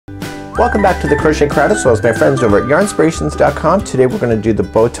Welcome back to the Crochet Crowd, as well as my friends over at Yarnspirations.com. Today we're going to do the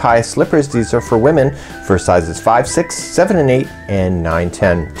bow tie slippers. These are for women for sizes 5, 6, 7, and 8, and 9,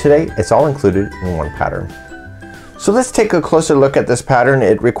 10. Today it's all included in one pattern. So let's take a closer look at this pattern.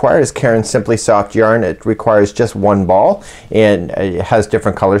 It requires Caron Simply Soft yarn. It requires just one ball, and it has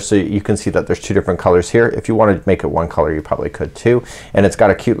different colors, so you can see that there's two different colors here. If you wanted to make it one color, you probably could too. And it's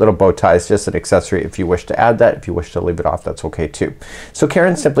got a cute little bow tie. It's just an accessory if you wish to add that. If you wish to leave it off, that's okay too. So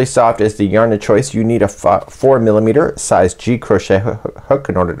Caron Simply Soft is the yarn of choice. You need a 4mm size G crochet hook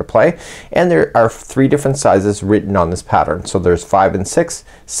in order to play, and there are 3 different sizes written on this pattern. So there's 5 and 6,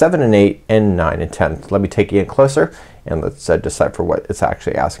 7 and 8, and 9 and 10. Let me take you in closer and let's decipher what it's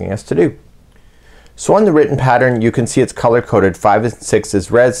actually asking us to do. So on the written pattern, you can see it's color coded. 5 and 6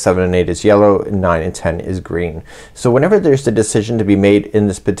 is red, 7 and 8 is yellow, and 9 and 10 is green. So whenever there's a decision to be made in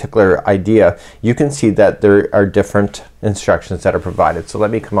this particular idea, you can see that there are different instructions that are provided. So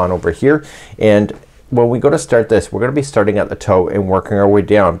let me come on over here, and when we go to start this, we're going to be starting at the toe and working our way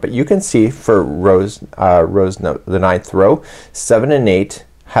down. But you can see for the 9th row, 7 and 8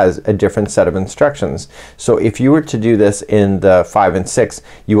 has a different set of instructions. So if you were to do this in the 5 and 6,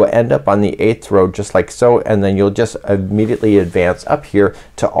 you will end up on the 8th row just like so, and then you'll just immediately advance up here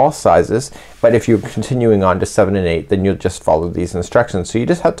to all sizes. But if you're continuing on to 7 and 8, then you'll just follow these instructions. So you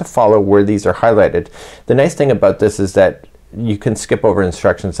just have to follow where these are highlighted. The nice thing about this is that you can skip over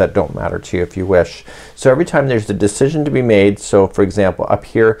instructions that don't matter to you if you wish. So every time there's a decision to be made, so for example up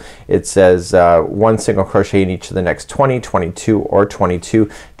here it says 1 single crochet in each of the next 20, 22, or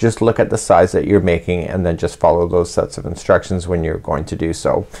 22. Just look at the size that you're making and then just follow those sets of instructions when you're going to do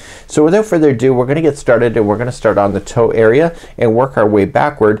so. So without further ado, we're gonna get started, and we're gonna start on the toe area and work our way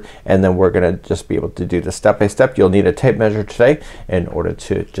backward, and then we're gonna just be able to do this step by step. You'll need a tape measure today in order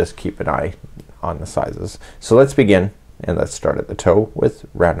to just keep an eye on the sizes. So let's begin. And let's start at the toe with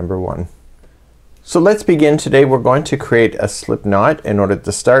round number 1. So let's begin. Today we're going to create a slip knot in order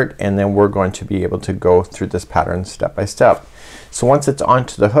to start, and then we're going to be able to go through this pattern step by step. So once it's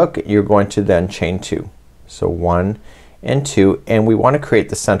onto the hook, you're going to then chain 2. So 1 and 2, and we want to create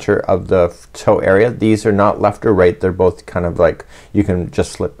the center of the toe area. These are not left or right. They're both kind of like, you can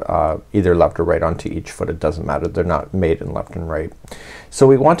just slip either left or right onto each foot. It doesn't matter. They're not made in left and right. So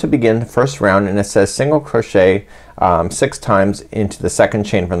we want to begin the first round, and it says single crochet 6 times into the second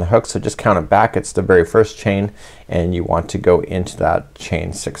chain from the hook. So just count it back. It's the very first chain, and you want to go into that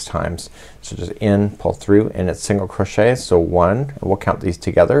chain 6 times. So just in, pull through, and it's single crochet. So 1, and we'll count these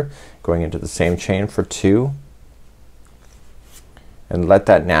together, going into the same chain for 2, and let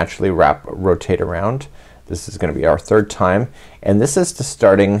that naturally rotate around. This is gonna be our 3rd time, and this is the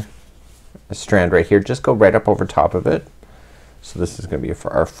starting strand right here. Just go right up over top of it. So this is gonna be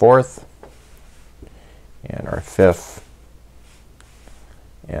for our 4th, and our 5th,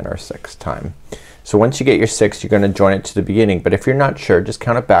 and our 6th time. So once you get your 6, you're gonna join it to the beginning, but if you're not sure, just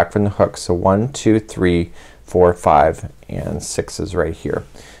count it back from the hook. So 1, 2, 3, 4, 5, and 6 is right here.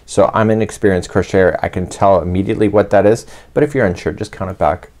 So I'm an experienced crocheter. I can tell immediately what that is, but if you're unsure, just count it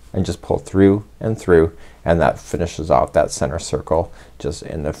back and just pull through, and that finishes off that center circle just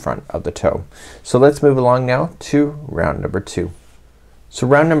in the front of the toe. So let's move along now to round number 2. So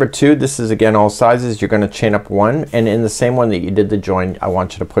round number 2, this is again all sizes. You're gonna chain up 1, and in the same one that you did the join, I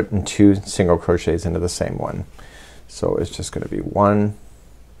want you to put in 2 single crochets into the same one. So it's just gonna be 1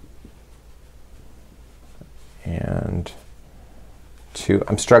 and 2.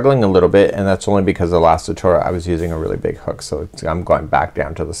 I'm struggling a little bit, and that's only because the last tutorial I was using a really big hook, so I'm going back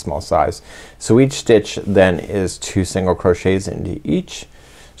down to the small size. So each stitch then is 2 single crochets into each.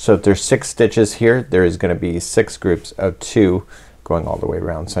 So if there's 6 stitches here, there is gonna be 6 groups of 2 going all the way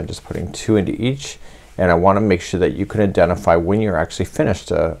around. So I'm just putting 2 into each, and I want to make sure that you can identify when you're actually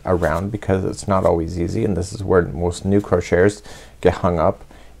finished a round, because it's not always easy, and this is where most new crocheters get hung up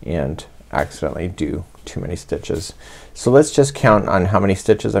and accidentally do too many stitches. So let's just count on how many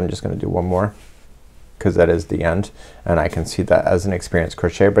stitches. I'm just gonna do one more because that is the end, and I can see that as an experienced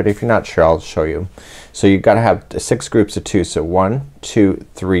crocheter, but if you're not sure, I'll show you. So you've got to have 6 groups of 2. So 1, 2,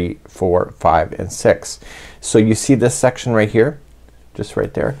 3, 4, 5, and 6. So you see this section right here, just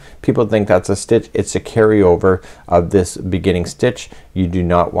right there. People think that's a stitch. It's a carryover of this beginning stitch. You do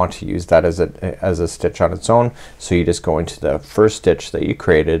not want to use that as a stitch on its own. So you just go into the first stitch that you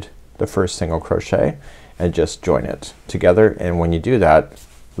created, the first single crochet, and just join it together, and when you do that,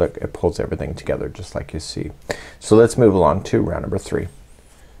 look, it pulls everything together just like you see. So let's move along to round number 3.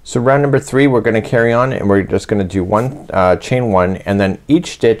 So round number 3, we're gonna carry on, and we're just gonna do chain 1, and then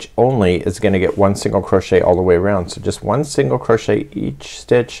each stitch only is gonna get 1 single crochet all the way around. So just 1 single crochet each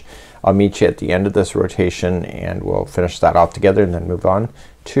stitch. I'll meet you at the end of this rotation, and we'll finish that off together and then move on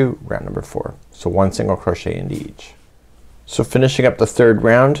 2, round number 4. So 1 single crochet into each. So finishing up the third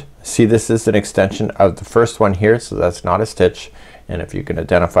round, see this is an extension of the first one here, so that's not a stitch, and if you can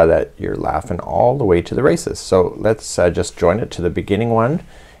identify that, you're laughing all the way to the races. So let's just join it to the beginning one,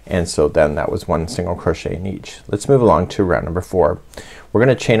 and so then that was 1 single crochet in each. Let's move along to round number 4. We're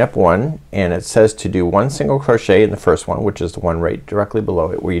gonna chain up 1, and it says to do 1 single crochet in the first one, which is the one right directly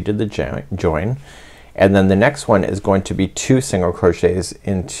below it where you did the join, and then the next one is going to be 2 single crochets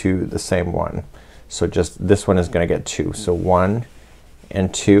into the same one. So just this one is gonna get 2. So 1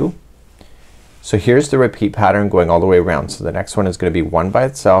 and 2. So here's the repeat pattern going all the way around. So the next one is gonna be 1 by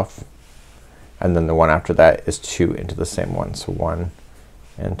itself, and then the one after that is 2 into the same one. So 1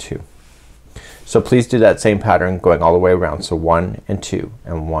 and 2. So please do that same pattern going all the way around. So 1 and 2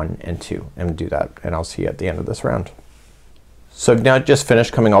 and 1 and 2, and do that, and I'll see you at the end of this round. So I've now just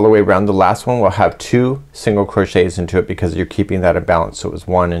finished coming all the way around. The last one will have 2 single crochets into it because you're keeping that in balance. So it was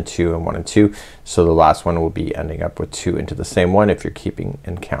 1 and 2 and 1 and 2. So the last one will be ending up with 2 into the same one if you're keeping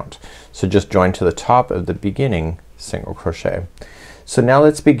in count. So just join to the top of the beginning single crochet. So now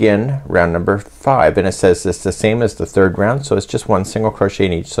let's begin round number 5, and it says it's the same as the third round, so it's just 1 single crochet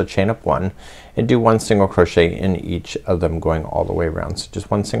in each. So chain up 1 and do 1 single crochet in each of them going all the way around. So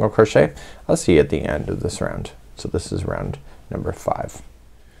just 1 single crochet. I'll see you at the end of this round. So this is round number 5.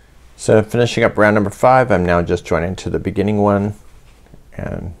 So finishing up round number 5, I'm now just joining to the beginning one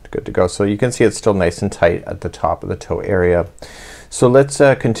and good to go. So you can see it's still nice and tight at the top of the toe area. So let's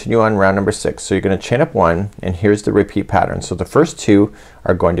continue on round number 6. So you're gonna chain up 1, and here's the repeat pattern. So the first 2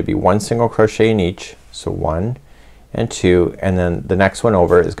 are going to be 1 single crochet in each. So 1 and 2, and then the next one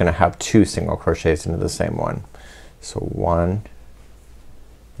over is gonna have 2 single crochets into the same one. So 1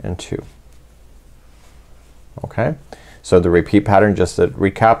 and 2. Okay, so the repeat pattern, just to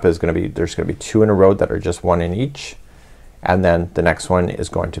recap, is gonna be there's gonna be 2 in a row that are just 1 in each, and then the next one is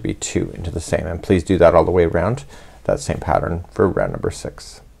going to be 2 into the same, and please do that all the way around. That same pattern for round number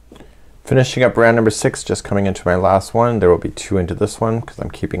 6. Finishing up round number 6, just coming into my last one, there will be 2 into this one because I'm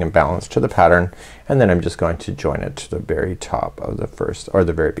keeping in balance to the pattern, and then I'm just going to join it to the very top of the first or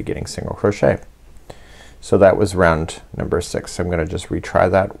the very beginning single crochet. So that was round number 6. I'm gonna just retry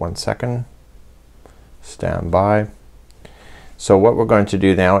that 1 second. Stand by. So what we're going to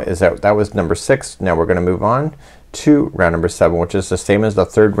do now is that was number 6. Now we're gonna move on to round number 7, which is the same as the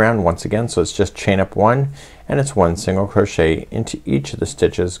third round once again. So it's just chain up 1, and it's 1 single crochet into each of the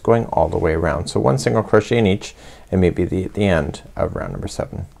stitches going all the way around. So 1 single crochet in each, and maybe the end of round number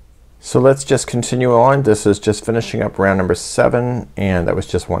 7. So let's just continue on. This is just finishing up round number 7, and that was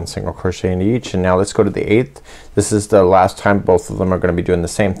just 1 single crochet into each. And now let's go to the 8th. This is the last time both of them are gonna be doing the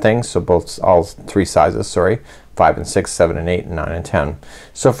same thing. So all 3 sizes, sorry, 5 and 6, 7 and 8, and 9 and 10.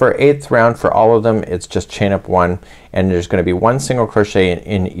 So for 8th round, for all of them, it's just chain up 1, and there's gonna be 1 single crochet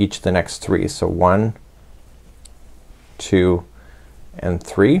in each of the next 3. So 1, 2 and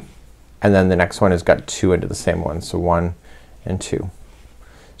 3, and then the next one has got 2 into the same one. So 1 and 2.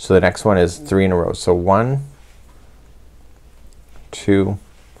 So the next one is 3 in a row. So 1, 2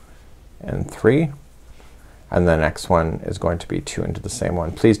 and 3, and the next one is going to be 2 into the same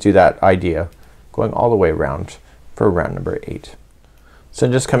one. Please do that idea going all the way around for round number 8. So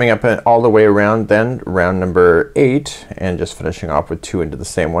just coming up all the way around then round number 8, and just finishing off with 2 into the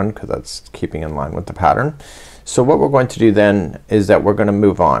same one because that's keeping in line with the pattern. So what we're going to do then is that we're gonna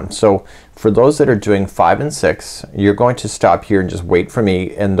move on. So for those that are doing 5 and 6, you're going to stop here and just wait for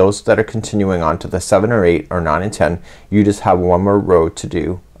me, and those that are continuing on to the 7 or 8 or 9 and 10, you just have one more row to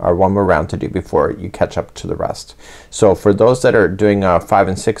do, or one more round to do before you catch up to the rest. So for those that are doing 5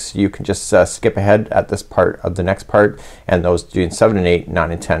 and 6, you can just skip ahead at this part of the next part, and those doing 7 and 8,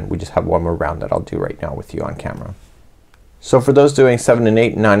 9 and 10, we just have one more round that I'll do right now with you on camera. So for those doing 7 and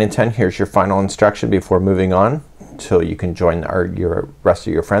 8, 9 and 10, here's your final instruction before moving on till you can join your rest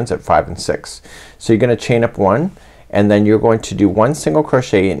of your friends at 5 and 6. So you're gonna chain up 1, and then you're going to do 1 single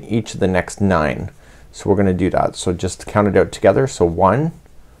crochet in each of the next 9. So we're gonna do that. So just count it out together. So 1,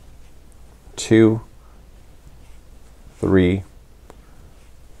 2, 3,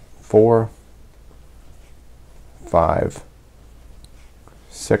 4, 5,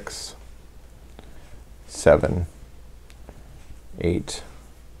 6, 7, 8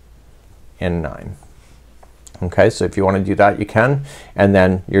 and 9. Okay, so if you want to do that you can, and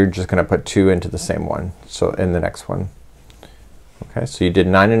then you're just gonna put 2 into the same one, so in the next one. Okay, so you did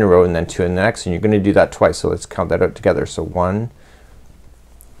 9 in a row and then 2 in the next, and you're gonna do that twice. So let's count that out together. So 1,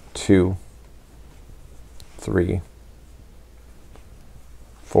 2, 3,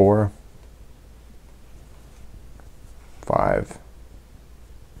 4, 5,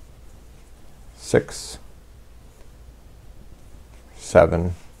 6,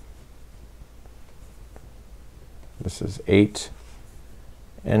 7, This is 8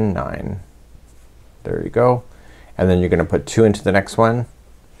 and 9. There you go. And then you're gonna put 2 into the next one. And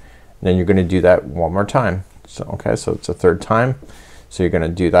then you're gonna do that one more time. So okay, so it's a third time. So you're gonna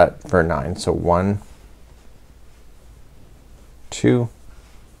do that for 9. So 1, 2,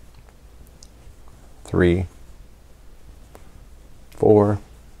 3, 4.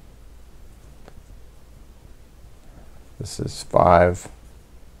 This is 5,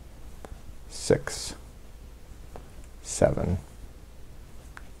 6, 7,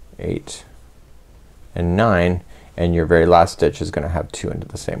 8, and 9, and your very last stitch is gonna have 2 into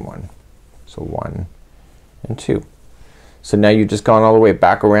the same one. So 1 and 2. So now you've just gone all the way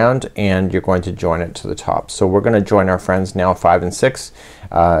back around and you're going to join it to the top. So we're gonna join our friends now 5 and 6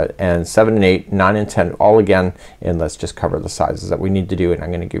 and 7 and 8, 9 and 10 all again, and let's just cover the sizes that we need to do, and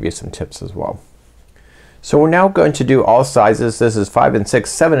I'm gonna give you some tips as well. So we're now going to do all sizes. This is 5 and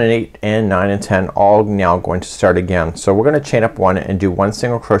 6, 7 and 8, and 9 and 10 all now going to start again. So we're gonna chain up 1 and do 1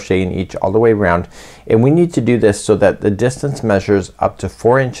 single crochet in each all the way around, and we need to do this so that the distance measures up to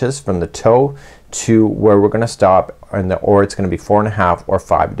 4 inches from the toe to where we're gonna stop, and or it's gonna be 4.5 or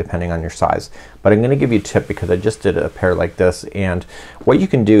 5 depending on your size. But I'm gonna give you a tip because I just did a pair like this, and what you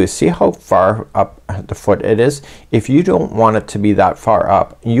can do is see how far up the foot it is. If you don't want it to be that far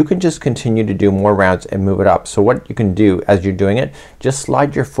up, you can just continue to do more rounds and move it up. So what you can do as you're doing it, just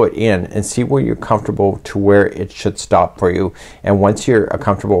slide your foot in and see where you're comfortable to where it should stop for you, and once you're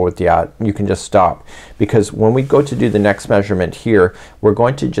comfortable with that, you can just stop, because when we go to do the next measurement here, we're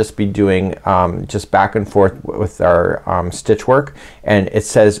going to just be doing just back and forth with our stitch work, and it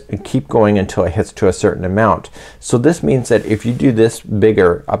says keep going until it hits to a certain amount. So this means that if you do this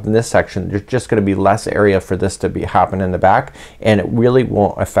bigger up in this section, there's just gonna be less area for this to be happen in the back, and it really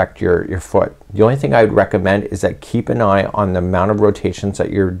won't affect your foot. The only thing I would recommend is that keep an eye on the amount of rotations that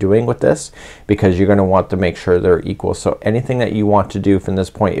you're doing with this, because you're gonna want to make sure they're equal. So anything that you want to do from this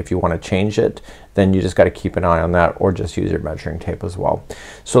point, if you want to change it, then you just got to keep an eye on that, or just use your measuring tape as well.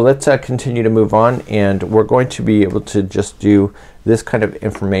 So let's continue to move on, and we're going to be able to just do this kind of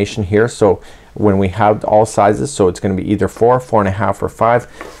information here. So when we have all sizes, so it's gonna be either 4, 4.5, or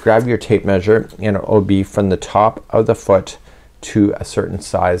 5, grab your tape measure and it will be from the top of the foot to a certain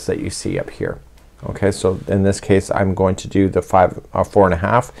size that you see up here. Okay, so in this case I'm going to do the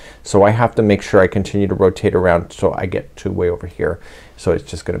 4.5, so I have to make sure I continue to rotate around so I get to way over here. So it's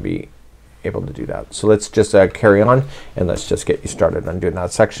just gonna be able to do that. So let's just carry on, and let's just get you started on doing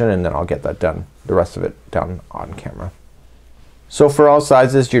that section, and then I'll get that done, the rest of it done on camera. So for all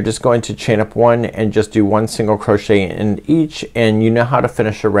sizes, you're just going to chain up 1 and just do 1 single crochet in each, and you know how to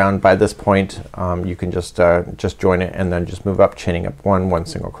finish a round by this point. You can just join it and then just move up, chaining up 1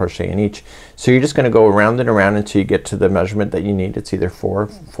 single crochet in each. So you're just gonna go around and around until you get to the measurement that you need. It's either 4,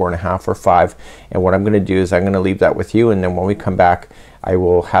 4.5, or 5, and what I'm gonna do is I'm gonna leave that with you, and then when we come back I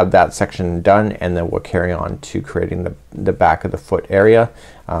will have that section done, and then we'll carry on to creating the back of the foot area,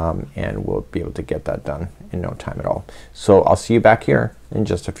 and we'll be able to get that done in no time at all. So I'll see you back here in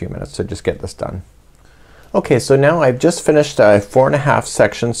just a few minutes to just get this done. Okay, so now I've just finished a 4.5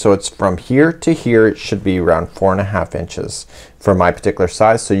 section, so it's from here to here. It should be around 4.5 inches for my particular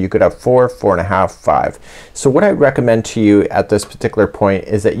size. So you could have 4, 4.5, 5. So what I recommend to you at this particular point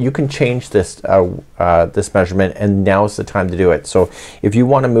is that you can change this this measurement, and now is the time to do it. So if you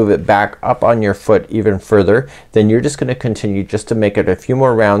want to move it back up on your foot even further, then you're just going to continue just to make it a few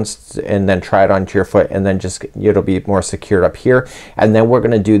more rounds, and then try it onto your foot, and then just it'll be more secured up here, and then we're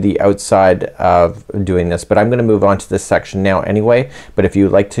going to do the outside of doing this. But I'm going to move on to this section now anyway, but if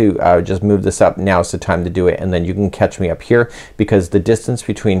you'd like to just move this up, now's the time to do it, and then you can catch me up here, because the distance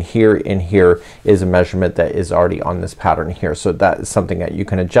between here and here is a measurement that is already on this pattern here. So that is something that you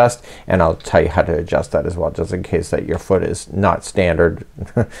can adjust, and I'll tell you how to adjust that as well, just in case that your foot is not standard.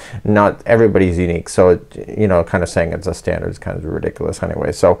 Not everybody's unique, so you know, kind of saying it's a standard is kind of ridiculous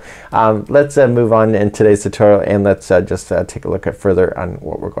anyway. So let's move on in today's tutorial, and let's just take a look at further on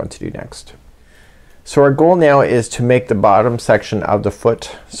what we're going to do next. So our goal now is to make the bottom section of the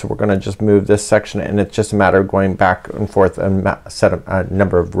foot. So we're gonna just move this section, and it's just a matter of going back and forth a set of a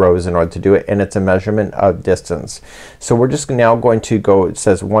number of rows in order to do it, and it's a measurement of distance. So we're just now going to go, it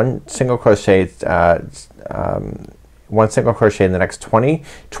says 1 single crochet one single crochet in the next 20,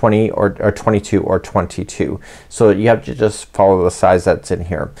 20 or 22 or 22. So you have to just follow the size that's in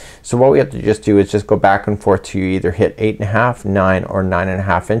here. So what we have to just do is just go back and forth to either hit 8.5, 9 or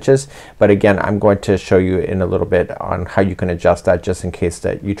 9.5 inches. But again, I'm going to show you in a little bit on how you can adjust that, just in case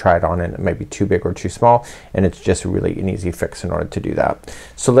that you try it on and it might be too big or too small, and it's just really an easy fix in order to do that.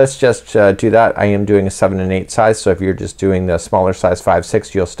 So let's just do that. I am doing a 7 and 8 size, so if you're just doing the smaller size 5,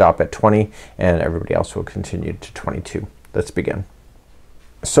 6, you'll stop at 20 and everybody else will continue to 22. Let's begin.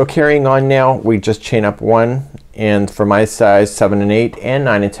 So carrying on now, we just chain up 1, and for my size 7 and 8 and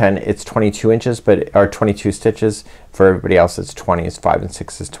 9 and 10 it's 22 inches, but or 22 stitches. For everybody else it's 20. It's 5 and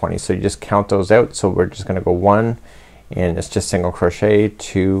 6 is 20. So you just count those out. So we're just gonna go 1 and it's just single crochet,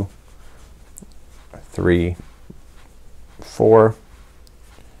 2, 3, 4,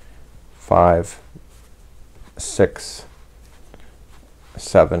 5, 6,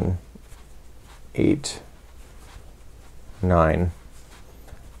 7, 8, 9,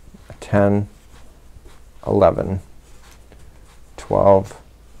 10, 11, 12,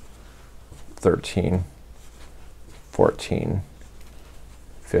 13, 14,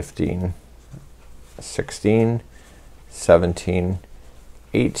 15, 16, 17,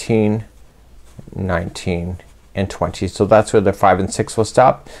 18, 19 and 20. So that's where the 5 and 6 will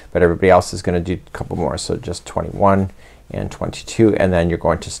stop, but everybody else is gonna do a couple more. So just 21 and 22, and then you're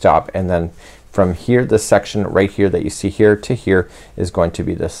going to stop, and then from here, this section right here that you see here to here is going to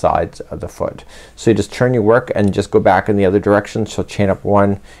be the sides of the foot. So you just turn your work and just go back in the other direction. So chain up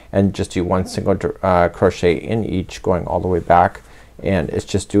 1 and just do 1 single crochet in each, going all the way back, and it's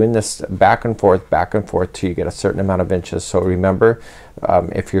just doing this back and forth till you get a certain amount of inches. So remember,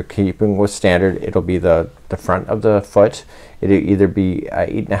 if you're keeping with standard, it'll be the front of the foot. It'll either be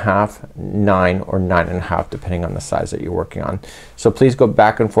 8.5, 9 or 9.5 depending on the size that you're working on. So please go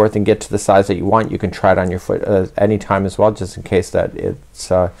back and forth and get to the size that you want. You can try it on your foot anytime as well, just in case that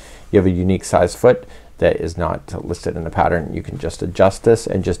it's you have a unique size foot that is not listed in the pattern. You can just adjust this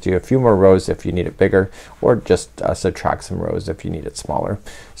and just do a few more rows if you need it bigger, or just subtract some rows if you need it smaller.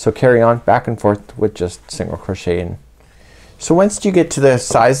 So carry on back and forth with just single crocheting. So once you get to the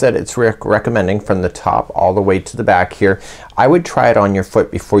size that it's recommending from the top all the way to the back here, I would try it on your foot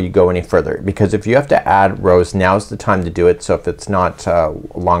before you go any further, because if you have to add rows, now's the time to do it. So if it's not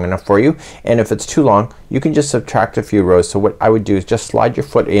long enough for you, and if it's too long, you can just subtract a few rows. So what I would do is just slide your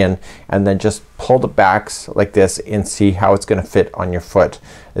foot in and then just pull the backs like this and see how it's gonna fit on your foot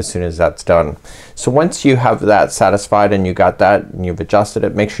as soon as that's done. So once you have that satisfied and you got that and you've adjusted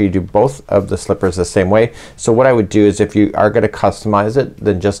it, make sure you do both of the slippers the same way. So what I would do is, if you are gonna customize it,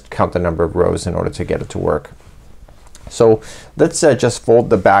 then just count the number of rows in order to get it to work. So let's just fold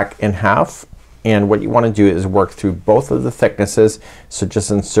the back in half, and what you want to do is work through both of the thicknesses. So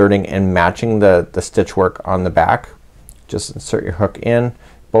just inserting and matching the stitch work on the back. Just insert your hook in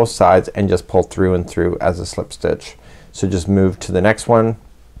both sides and just pull through and through as a slip stitch. So just move to the next one,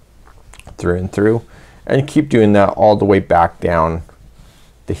 through and through, and keep doing that all the way back down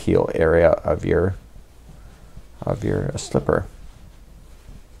the heel area of your slipper.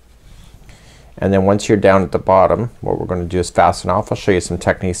 And then once you're down at the bottom, what we're going to do is fasten off. I'll show you some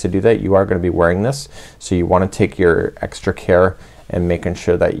techniques to do that. You are going to be wearing this, so you want to take your extra care and making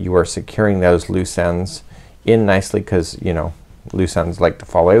sure that you are securing those loose ends in nicely, because you know loose ends like to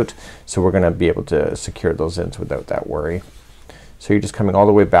fall out. So we're going to be able to secure those ends without that worry. So you're just coming all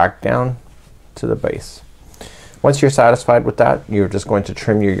the way back down to the base. Once you're satisfied with that, you're just going to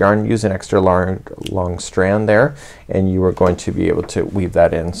trim your yarn, use an extra long strand there, and you are going to be able to weave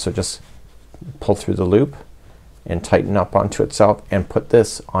that in. So just pull through the loop and tighten up onto itself and put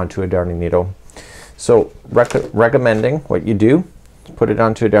this onto a darning needle. So recommending what you do, put it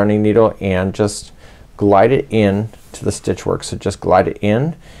onto a darning needle and just glide it in to the stitch work. So just glide it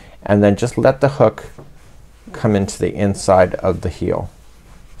in and then just let the hook come into the inside of the heel.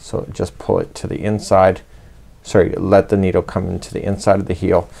 So just pull it to the inside, sorry, let the needle come into the inside of the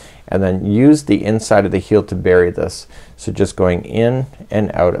heel, and then use the inside of the heel to bury this. So just going in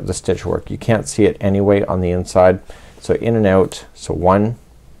and out of the stitch work. You can't see it anyway on the inside. So in and out. So 1,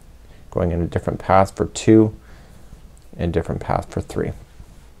 going in a different path for 2, and different path for 3.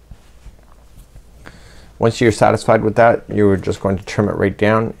 Once you're satisfied with that, you're just going to trim it right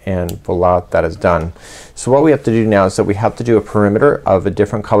down, and voila, that is done. So what we have to do now is that we have to do a perimeter of a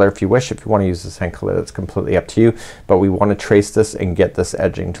different color if you wish. If you want to use the same color, that's completely up to you, but we want to trace this and get this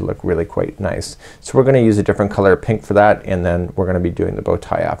edging to look really quite nice. So we're gonna use a different color pink for that, and then we're gonna be doing the bow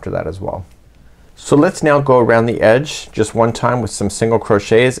tie after that as well. So let's now go around the edge just one time with some single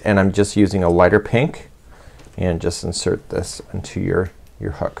crochets, and I'm just using a lighter pink, and just insert this into your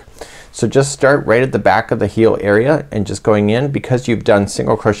hook. So just start right at the back of the heel area and just going in. Because you've done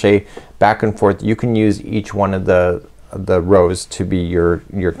single crochet back and forth, you can use each one of the rows to be your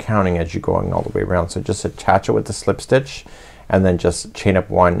counting as you're going all the way around. So just attach it with the slip stitch and then just chain up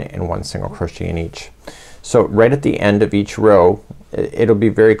 1 and 1 single crochet in each. So right at the end of each row, it'll be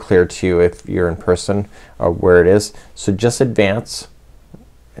very clear to you if you're in person where it is. So just advance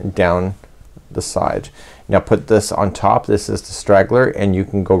down the side. Now put this on top. This is the straggler, and you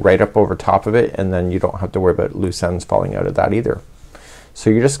can go right up over top of it, and then you don't have to worry about loose ends falling out of that either. So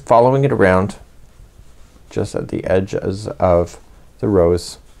you're just following it around just at the edges of the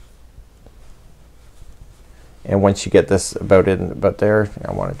rows, and once you get this about there,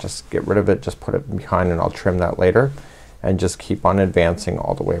 I want to just get rid of it, just put it behind, and I'll trim that later, and just keep on advancing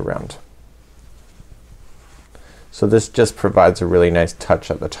all the way around. So this just provides a really nice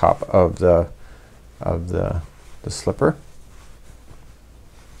touch at the top of the slipper.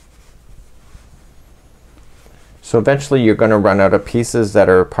 So eventually you're gonna run out of pieces that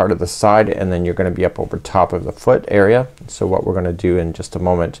are part of the side, and then you're gonna be up over top of the foot area. So what we're gonna do in just a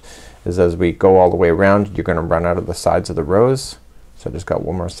moment is, as we go all the way around, you're gonna run out of the sides of the rows. So I just got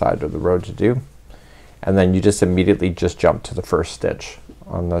one more side of the row to do, and then you just immediately just jump to the first stitch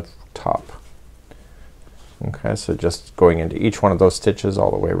on the top. Okay, so just going into each one of those stitches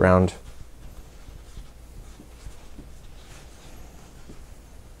all the way around.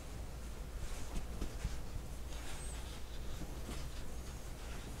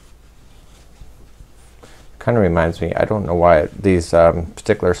 Kind of reminds me, I don't know why these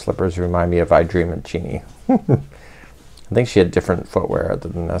particular slippers remind me of I Dream of Jeannie. I think she had different footwear other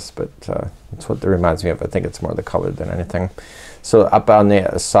than this, but that's what that reminds me of. I think it's more the color than anything. So up on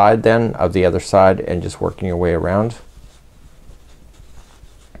the side then of the other side, and just working your way around.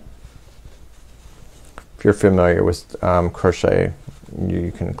 If you're familiar with crochet,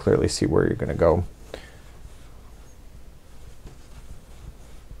 you can clearly see where you're gonna go.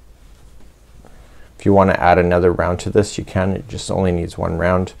 If you want to add another round to this, you can. It just only needs 1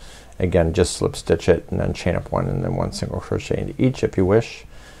 round. Again, just slip stitch it and then chain up 1 and then 1 single crochet into each if you wish.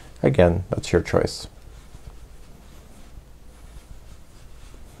 Again, that's your choice.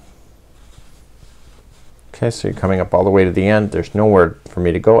 Okay, so you're coming up all the way to the end. There's nowhere for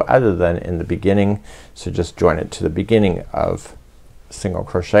me to go other than in the beginning, so just join it to the beginning of single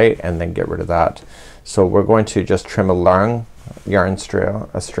crochet and then get rid of that. So we're going to just trim a long yarn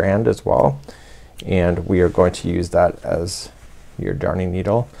strand as well, and we are going to use that as your darning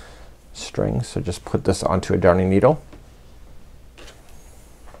needle string. So just put this onto a darning needle,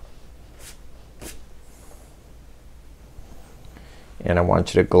 and I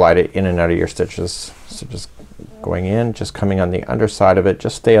want you to glide it in and out of your stitches. So just going in, just coming on the underside of it.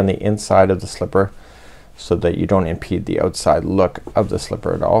 Just stay on the inside of the slipper so that you don't impede the outside look of the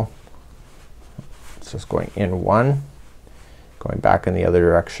slipper at all. So just going in 1, going back in the other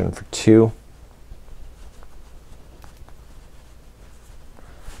direction for 2,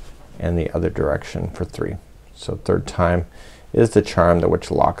 and the other direction for 3. So 3rd time is the charm that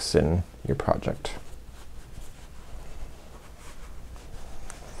which locks in your project.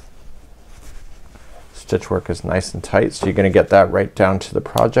 Stitch work is nice and tight, so you're gonna get that right down to the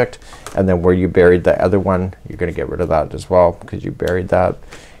project, and then where you buried the other one, you're gonna get rid of that as well because you buried that.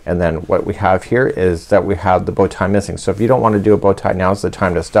 And then what we have here is that we have the bow tie missing. So if you don't want to do a bow tie, now's the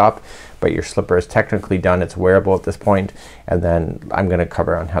time to stop, but your slipper is technically done. It's wearable at this point, and then I'm gonna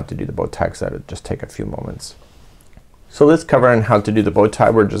cover on how to do the bow tie because that'll just take a few moments. So let's cover on how to do the bow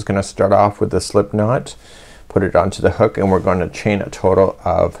tie. We're just gonna start off with the slip knot, put it onto the hook, and we're going to chain a total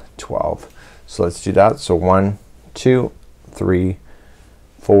of 12. So let's do that. So 1, 2, 3,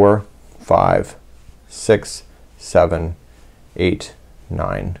 4, 5, 6, 7, 8,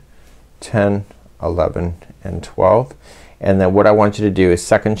 9, 10, 11, and 12. And then what I want you to do is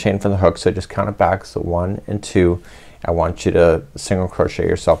second chain from the hook. So just count it back. So 1 and 2. I want you to single crochet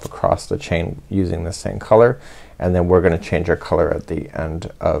yourself across the chain using the same color, and then we're gonna change our color at the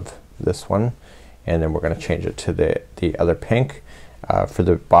end of this one, and then we're gonna change it to the other pink for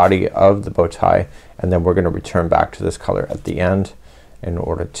the body of the bow tie, and then we're gonna return back to this color at the end in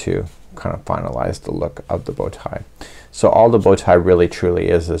order to kind of finalize the look of the bow tie. So all the bow tie really truly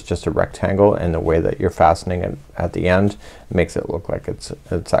is just a rectangle, and the way that you're fastening it at the end makes it look like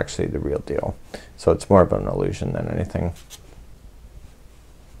it's actually the real deal. So it's more of an illusion than anything.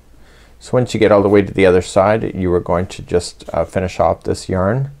 So once you get all the way to the other side, you are going to just finish off this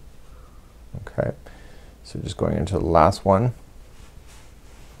yarn. Okay, so just going into the last one.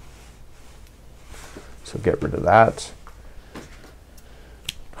 So get rid of that.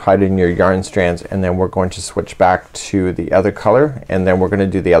 hiding your yarn strands, and then we're going to switch back to the other color, and then we're going to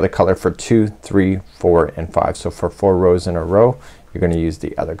do the other color for 2, 3, 4, and 5. So for 4 rows in a row you're going to use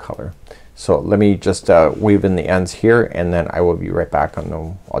the other color. So let me just weave in the ends here, and then I will be right back on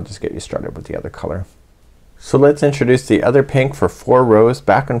them. I'll just get you started with the other color. So let's introduce the other pink for 4 rows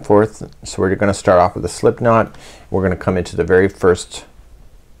back and forth. So we're going to start off with a slip knot. We're going to come into the very first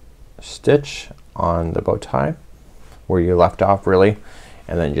stitch on the bow tie where you left off really,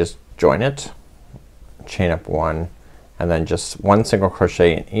 and then just join it, chain up 1, and then just 1 single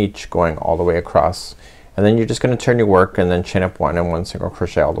crochet in each going all the way across, and then you're just gonna turn your work and then chain up 1 and 1 single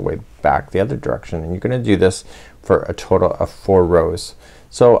crochet all the way back the other direction, and you're gonna do this for a total of 4 rows.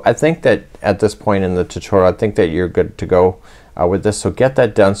 So I think that at this point in the tutorial I think that you're good to go with this. So get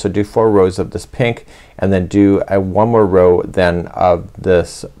that done. So do 4 rows of this pink, and then do one more row then of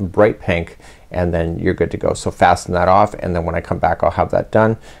this bright pink, and then you're good to go. So fasten that off, and then when I come back I'll have that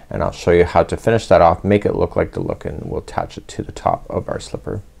done, and I'll show you how to finish that off, make it look like the look, and we'll attach it to the top of our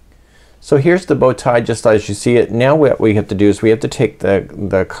slipper. So here's the bow tie just as you see it. Now what we have to do is we have to take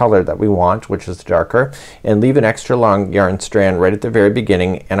the color that we want, which is darker, and leave an extra long yarn strand right at the very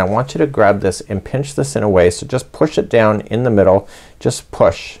beginning, and I want you to grab this and pinch this in a way, so just push it down in the middle, just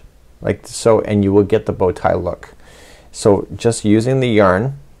push like so, and you will get the bow tie look. So just using the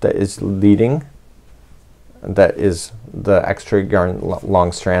yarn that is leading, that is the extra yarn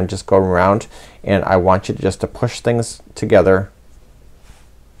long strand, just go around, and I want you to just to push things together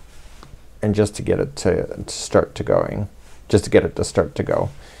and just to get it to start to going, just to get it to start to go,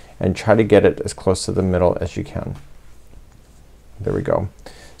 and try to get it as close to the middle as you can. There we go.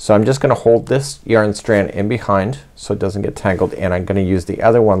 So I'm just gonna hold this yarn strand in behind so it doesn't get tangled, and I'm gonna use the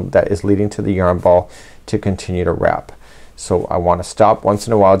other one that is leading to the yarn ball to continue to wrap. So I want to stop once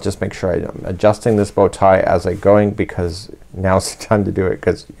in a while, just make sure I'm adjusting this bow tie as I'm going, because now's the time to do it,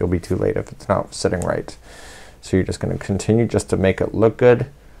 because you'll be too late if it's not sitting right. So you're just gonna continue just to make it look good,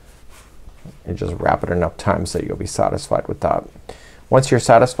 and just wrap it enough times that you'll be satisfied with that. Once you're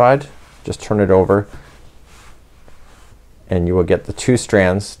satisfied, just turn it over, and you will get the 2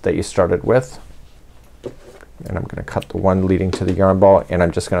 strands that you started with, and I'm gonna cut the one leading to the yarn ball, and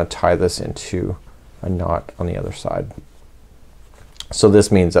I'm just gonna tie this into a knot on the other side. So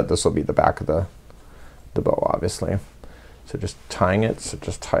this means that this will be the back of the bow, obviously. So just tying it, so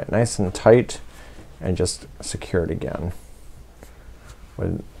just tie it nice and tight, and just secure it again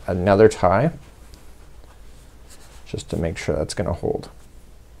with another tie, just to make sure that's gonna hold.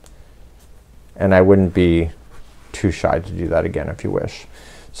 And I wouldn't be too shy to do that again if you wish.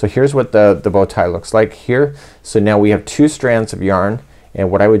 So here's what the bow tie looks like here. So now we have 2 strands of yarn, and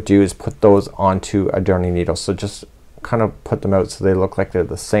what I would do is put those onto a darning needle. So just kind of put them out so they look like they're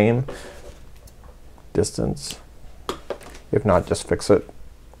the same distance. If not, just fix it.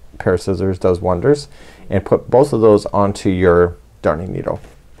 A pair of scissors does wonders. And put both of those onto your darning needle.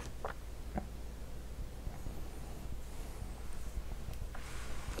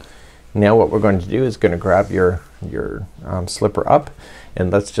 Now what we're going to do is going to grab your slipper up, and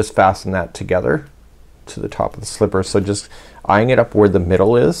let's just fasten that together to the top of the slipper. So just eyeing it up where the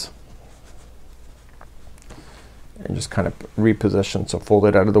middle is, and just kind of reposition. So fold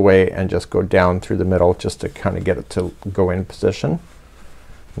it out of the way and just go down through the middle just to kind of get it to go in position.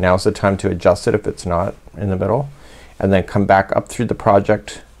 Now's the time to adjust it if it's not in the middle, and then come back up through the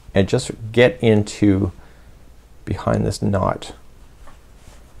project and just get into behind this knot.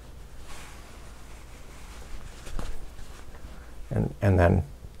 And then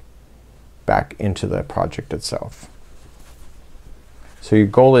back into the project itself. So your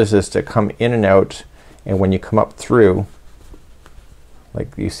goal is to come in and out, and when you come up through,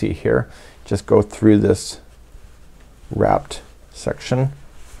 like you see here, just go through this wrapped section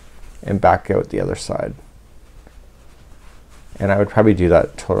and back out the other side. And I would probably do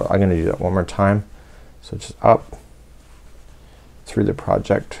that total. I'm gonna do that one more time. So just up through the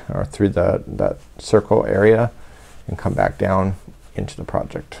project, or through that circle area, and come back down into the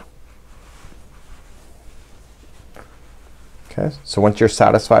project. Okay, so once you're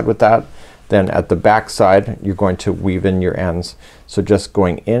satisfied with that, then at the back side you're going to weave in your ends. So just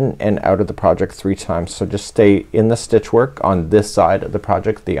going in and out of the project 3 times. So just stay in the stitch work on this side of the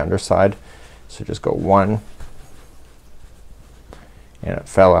project, the underside. So just go 1, and it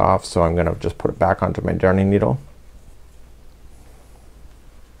fell off, so I'm gonna just put it back onto my darning needle.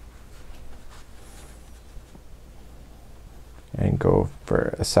 And go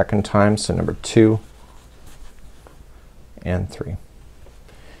for a second time, so number 2 and 3.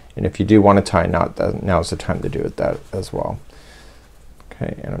 And if you do want to tie a knot, now's the time to do it that as well.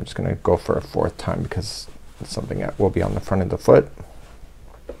 Okay, and I'm just gonna go for a 4th time because it's something that will be on the front of the foot.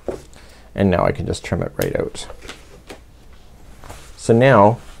 And now I can just trim it right out. So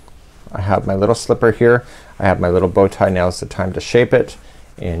now I have my little slipper here. I have my little bow tie. Now is the time to shape it,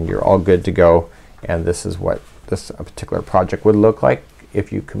 and you're all good to go. And this is what this particular project would look like if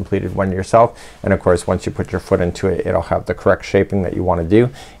you completed one yourself. And of course, once you put your foot into it, it'll have the correct shaping that you want to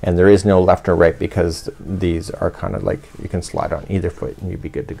do. And there is no left or right, because these are kind of like you can slide on either foot and you'd be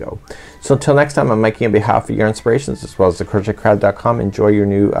good to go. So until next time, I'm Mikey on behalf of Yarnspirations as well as thecrochetcrowd.com. Enjoy your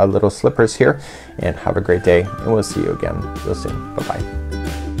new little slippers here, and have a great day, and we'll see you again real soon. Bye bye.